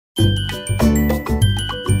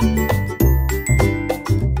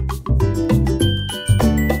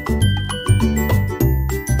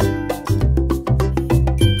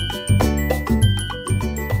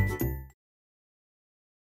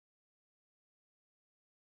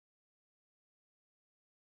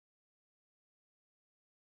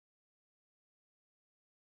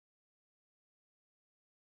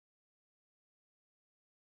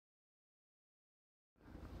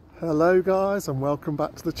Hello guys, and welcome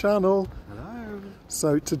back to the channel. Hello.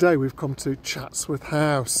 So today we've come to Chatsworth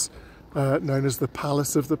House, known as the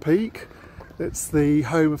Palace of the Peak. It's the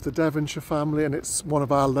home of the Devonshire family, and it's one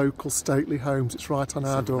of our local stately homes. It's right on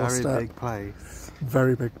our doorstep. Very big place.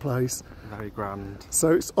 Very big place. Very grand.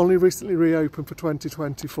 So it's only recently reopened for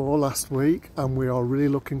 2024 last week, and we are really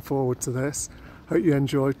looking forward to this. Hope you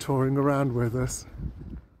enjoy touring around with us.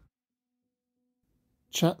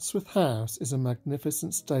 Chatsworth House is a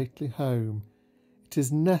magnificent stately home. It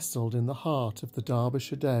is nestled in the heart of the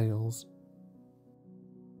Derbyshire Dales.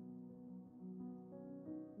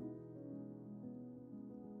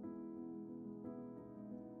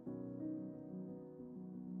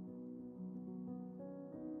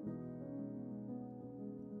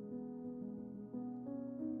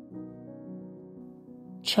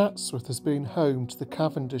 Chatsworth has been home to the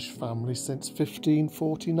Cavendish family since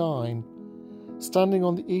 1549. Standing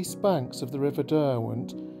on the east banks of the River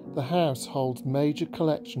Derwent, the house holds major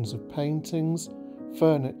collections of paintings,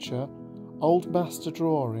 furniture, old master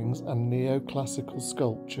drawings and neoclassical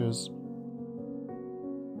sculptures.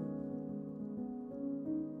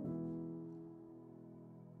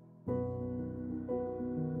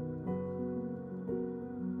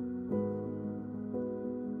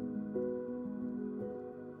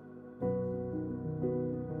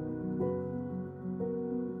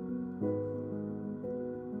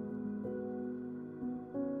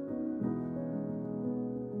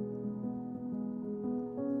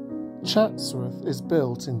 Chatsworth is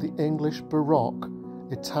built in the English Baroque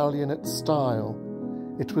Italianate style.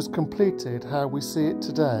 It was completed how we see it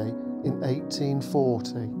today in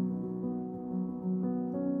 1840.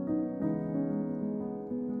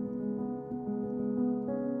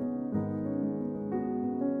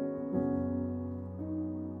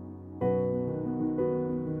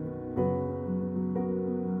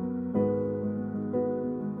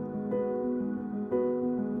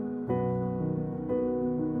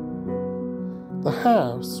 The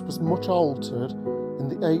house was much altered in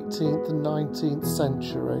the 18th and 19th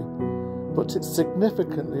century, but it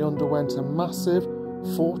significantly underwent a massive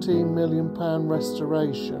 £14 million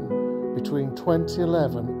restoration between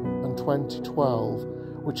 2011 and 2012,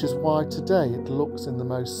 which is why today it looks in the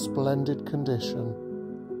most splendid condition.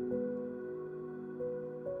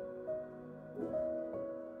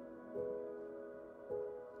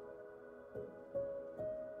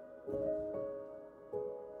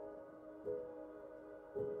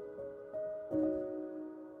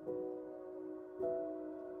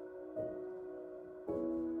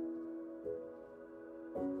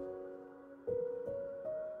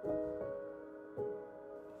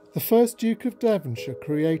 The first Duke of Devonshire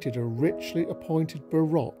created a richly appointed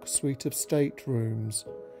Baroque suite of staterooms.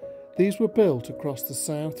 These were built across the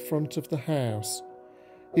south front of the house.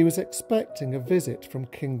 He was expecting a visit from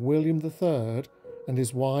King William III and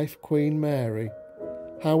his wife Queen Mary.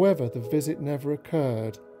 However, the visit never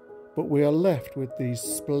occurred, but we are left with these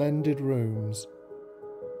splendid rooms.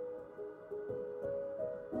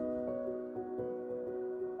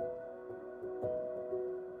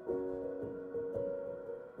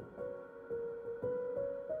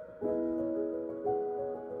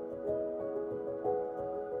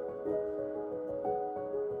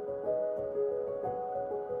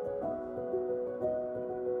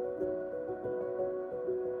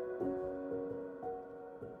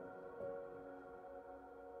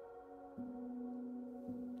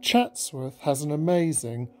 Chatsworth has an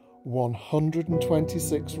amazing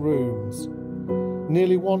 126 rooms.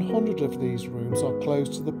 Nearly 100 of these rooms are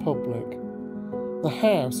closed to the public. The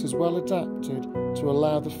house is well adapted to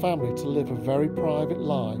allow the family to live a very private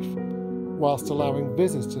life, whilst allowing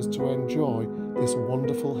visitors to enjoy this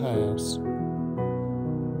wonderful house.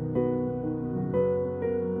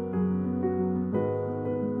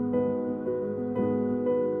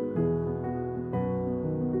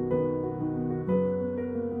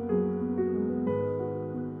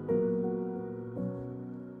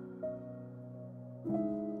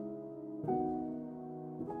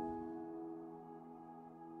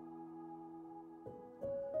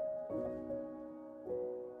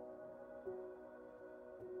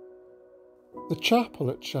 The chapel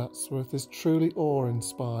at Chatsworth is truly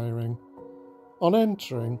awe-inspiring. On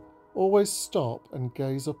entering, Always stop and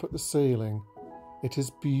gaze up at the ceiling. It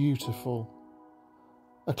is beautiful.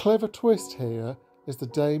 A clever twist here is the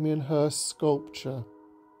Damien Hirst sculpture.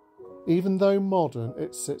 Even though modern,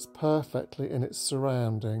 it sits perfectly in its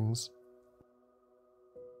surroundings.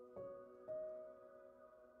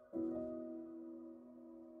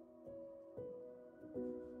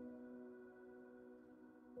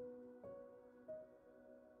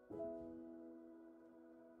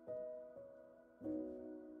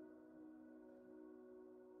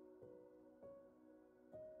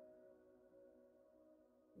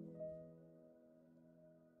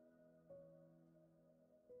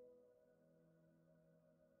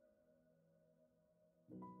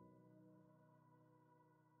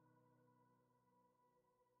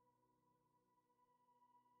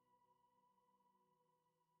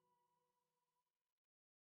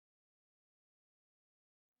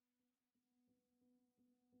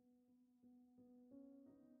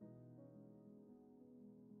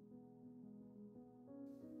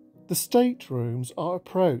 The staterooms are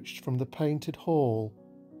approached from the painted hall.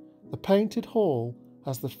 The painted hall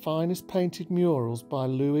has the finest painted murals by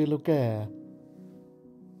Louis Laguerre.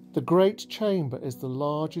 The great chamber is the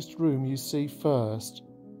largest room you see first,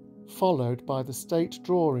 followed by the state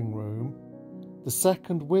drawing room, the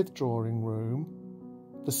second with drawing room,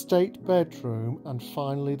 the state bedroom, and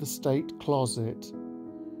finally the state closet.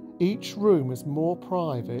 Each room is more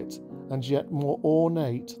private and yet more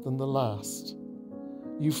ornate than the last.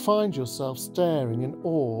 You find yourself staring in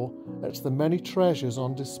awe at the many treasures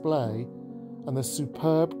on display and the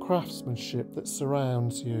superb craftsmanship that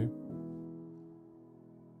surrounds you.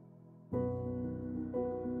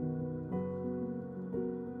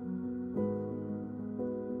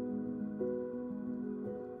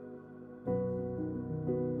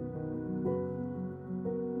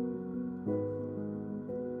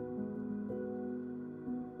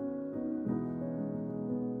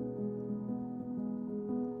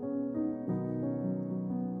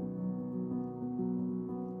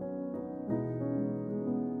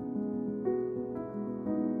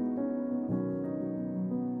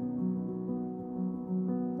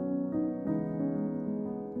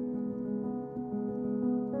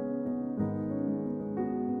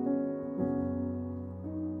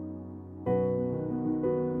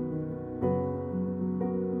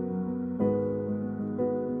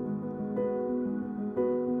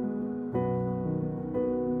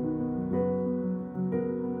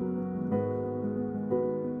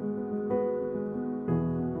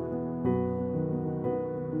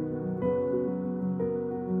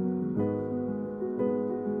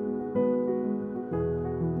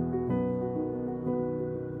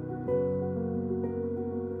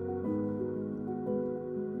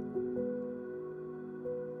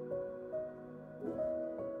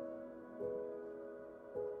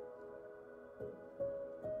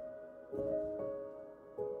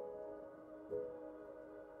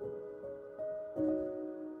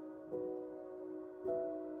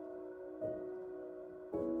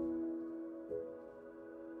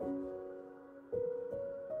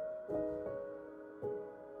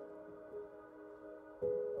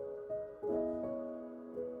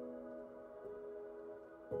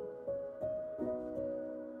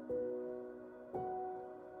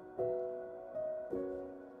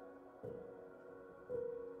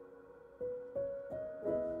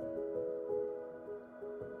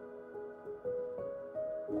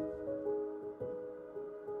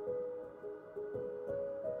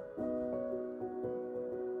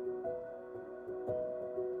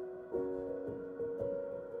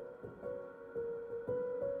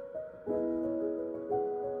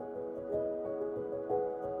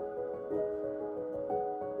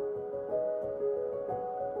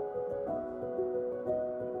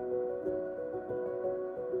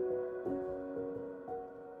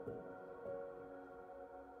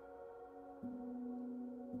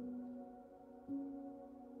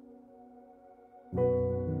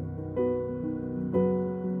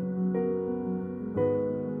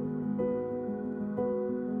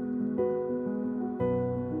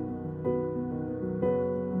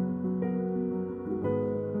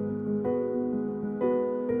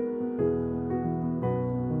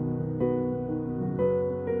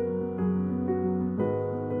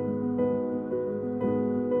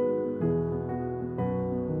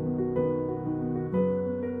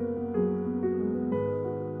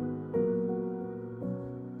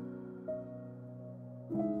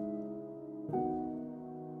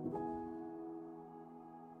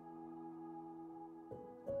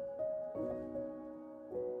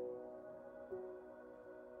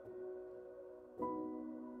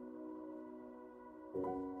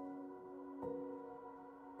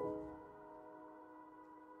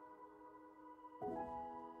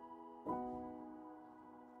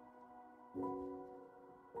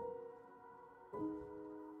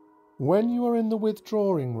 When you are in the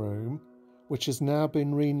withdrawing room, which has now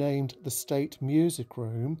been renamed the State Music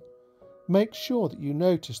Room, make sure that you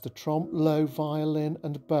notice the trompe-l'oeil violin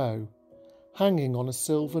and bow hanging on a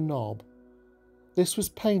silver knob. This was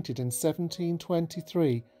painted in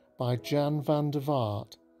 1723 by Jan van der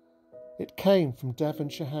Vaart. It came from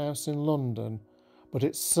Devonshire House in London, but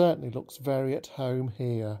it certainly looks very at home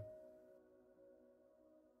here.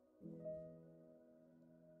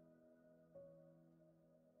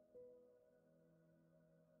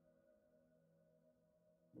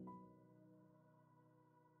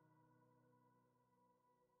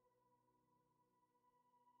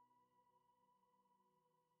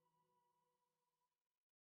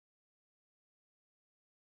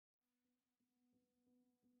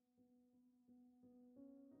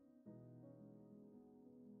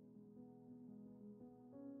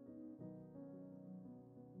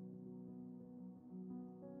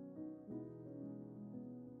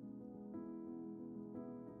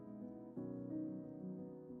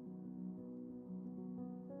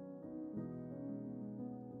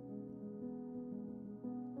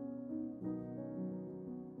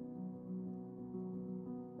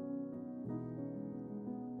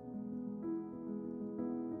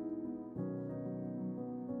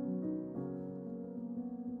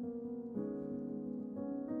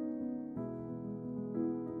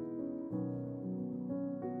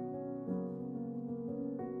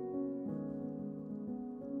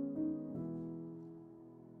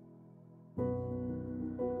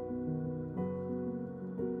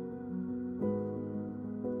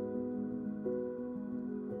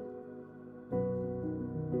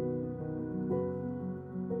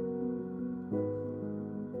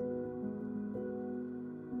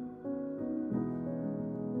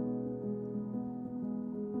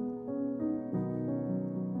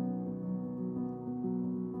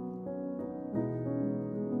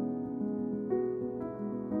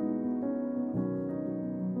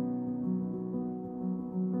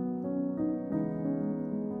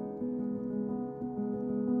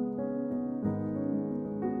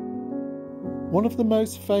 One of the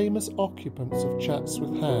most famous occupants of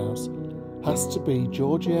Chatsworth House has to be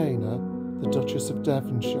Georgiana, the Duchess of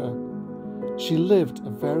Devonshire. She lived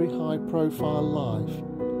a very high-profile life,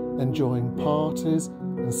 enjoying parties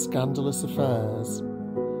and scandalous affairs.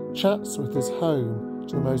 Chatsworth is home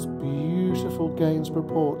to the most beautiful Gainsborough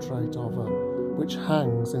portrait of her, which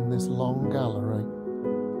hangs in this long gallery.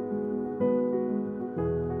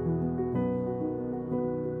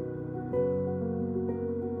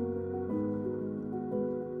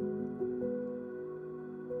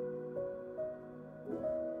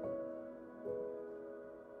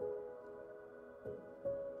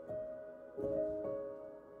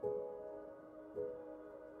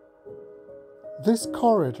 This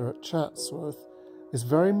corridor at Chatsworth is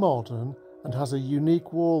very modern and has a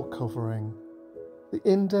unique wall covering. The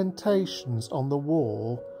indentations on the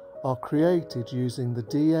wall are created using the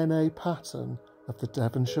DNA pattern of the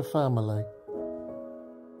Devonshire family.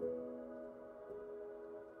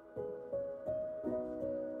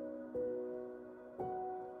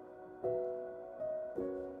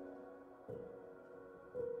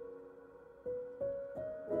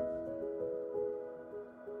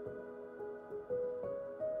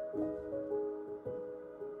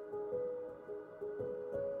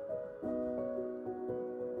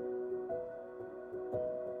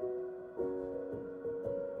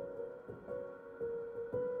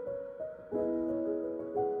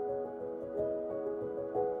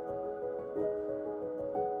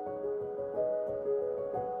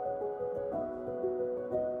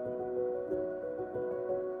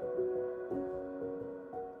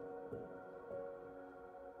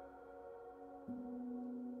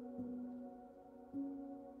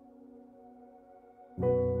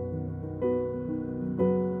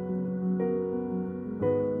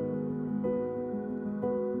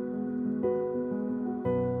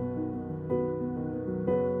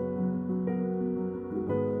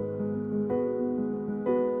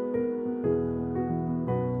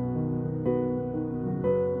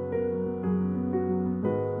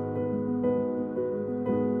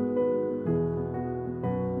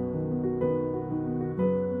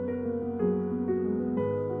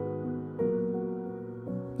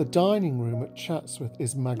 The dining room at Chatsworth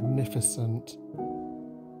is magnificent.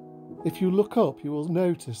 If you look up, you will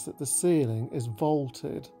notice that the ceiling is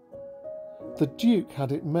vaulted. The Duke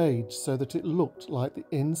had it made so that it looked like the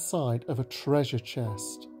inside of a treasure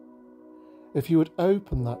chest. If you had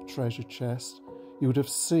opened that treasure chest, you would have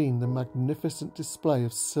seen the magnificent display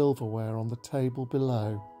of silverware on the table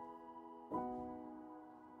below.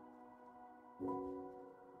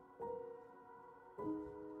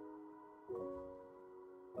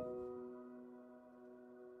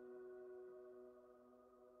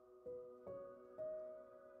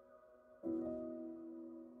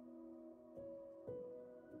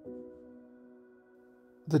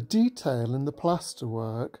 The detail in the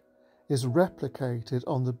plasterwork is replicated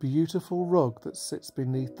on the beautiful rug that sits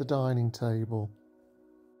beneath the dining table.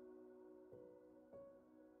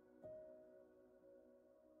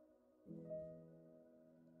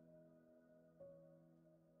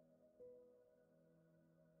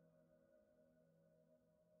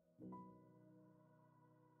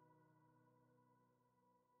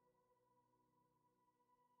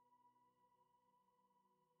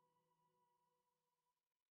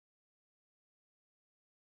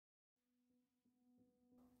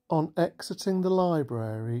 On exiting the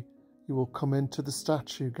library, you will come into the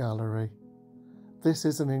statue gallery. This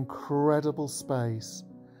is an incredible space.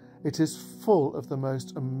 It is full of the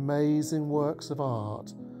most amazing works of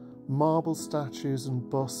art, marble statues and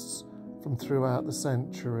busts from throughout the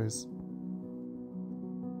centuries.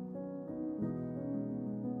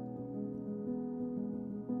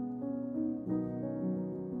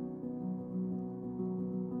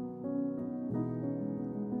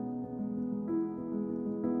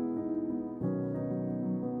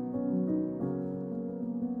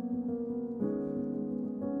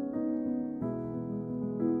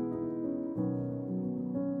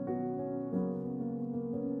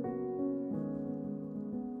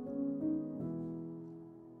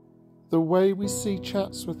 The way we see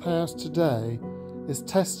Chatsworth House today is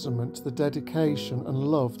testament to the dedication and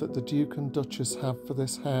love that the Duke and Duchess have for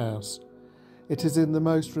this house. It is in the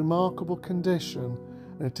most remarkable condition,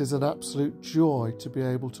 and it is an absolute joy to be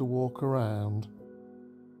able to walk around.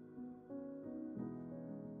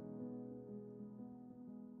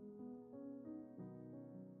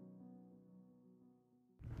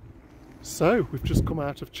 So, we've just come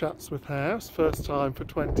out of Chatsworth House, first time for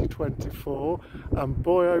 2024, and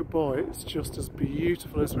boy oh boy, it's just as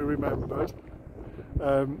beautiful as we remembered.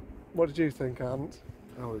 What did you think, Ant?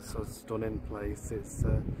 Oh, it's a stunning place. It's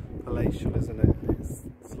palatial, isn't it?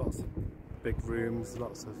 It's lots of big rooms,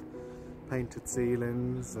 lots of painted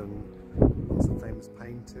ceilings and lots of famous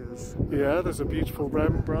painters. Yeah, there's a beautiful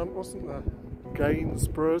Rembrandt, wasn't there?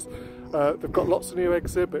 Gainsborough's. They've got lots of new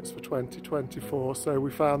exhibits for 2024, so we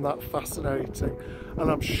found that fascinating, and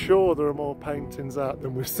I'm sure there are more paintings out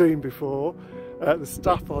than we've seen before. The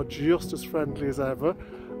staff are just as friendly as ever,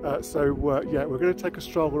 yeah, we're going to take a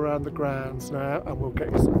stroll around the grounds now, and we'll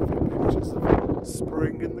get you some pictures of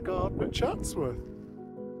spring in the garden at Chatsworth.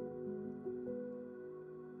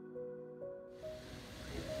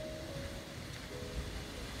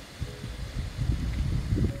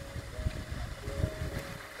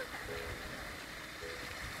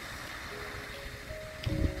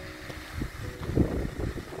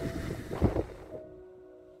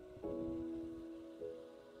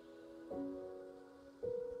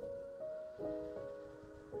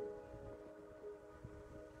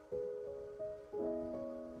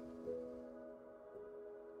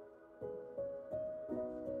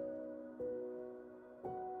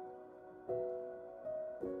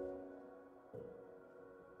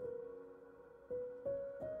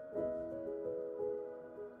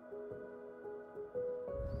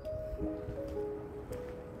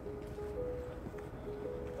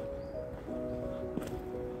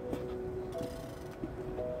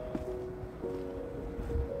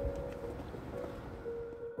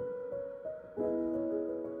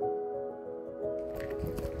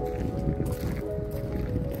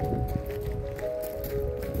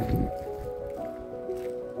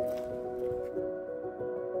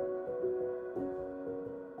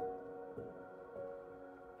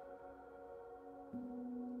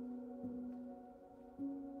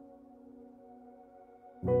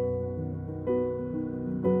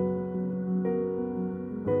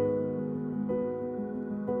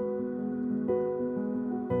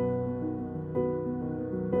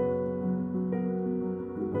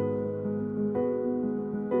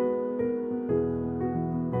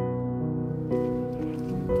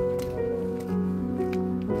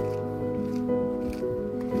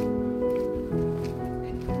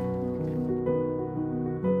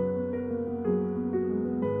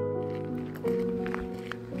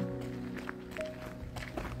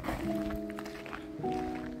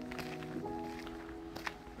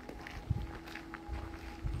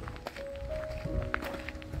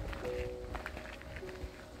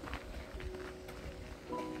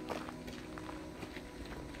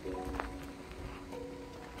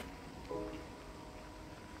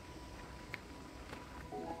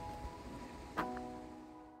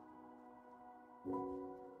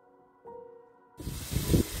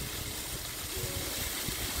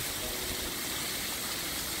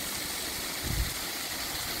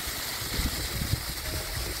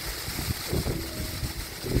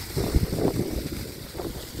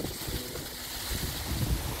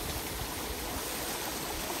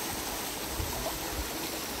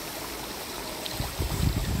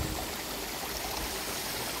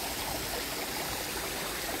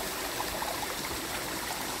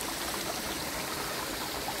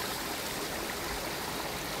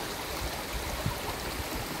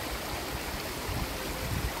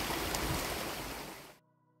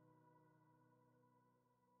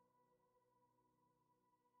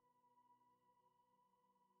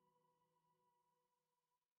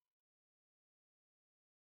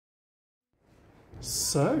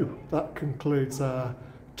 So that concludes our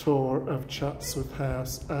tour of Chatsworth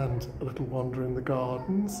House and a little wander in the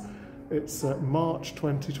gardens. It's March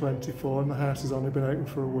 2024 and the house has only been open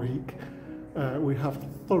for a week. We have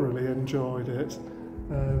thoroughly enjoyed it.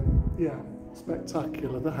 Yeah,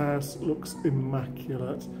 spectacular. The house looks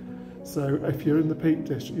immaculate. So if you're in the Peak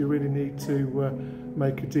District, you really need to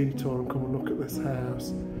make a detour and come and look at this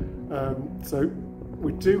house. So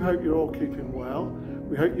we do hope you're all keeping well.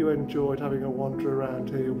 We hope you enjoyed having a wander around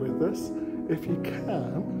here with us. If you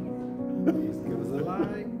can, please give us a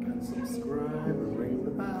like and subscribe and ring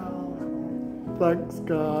the bell. Thanks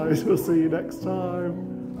guys, we'll see you next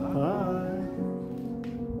time. Bye.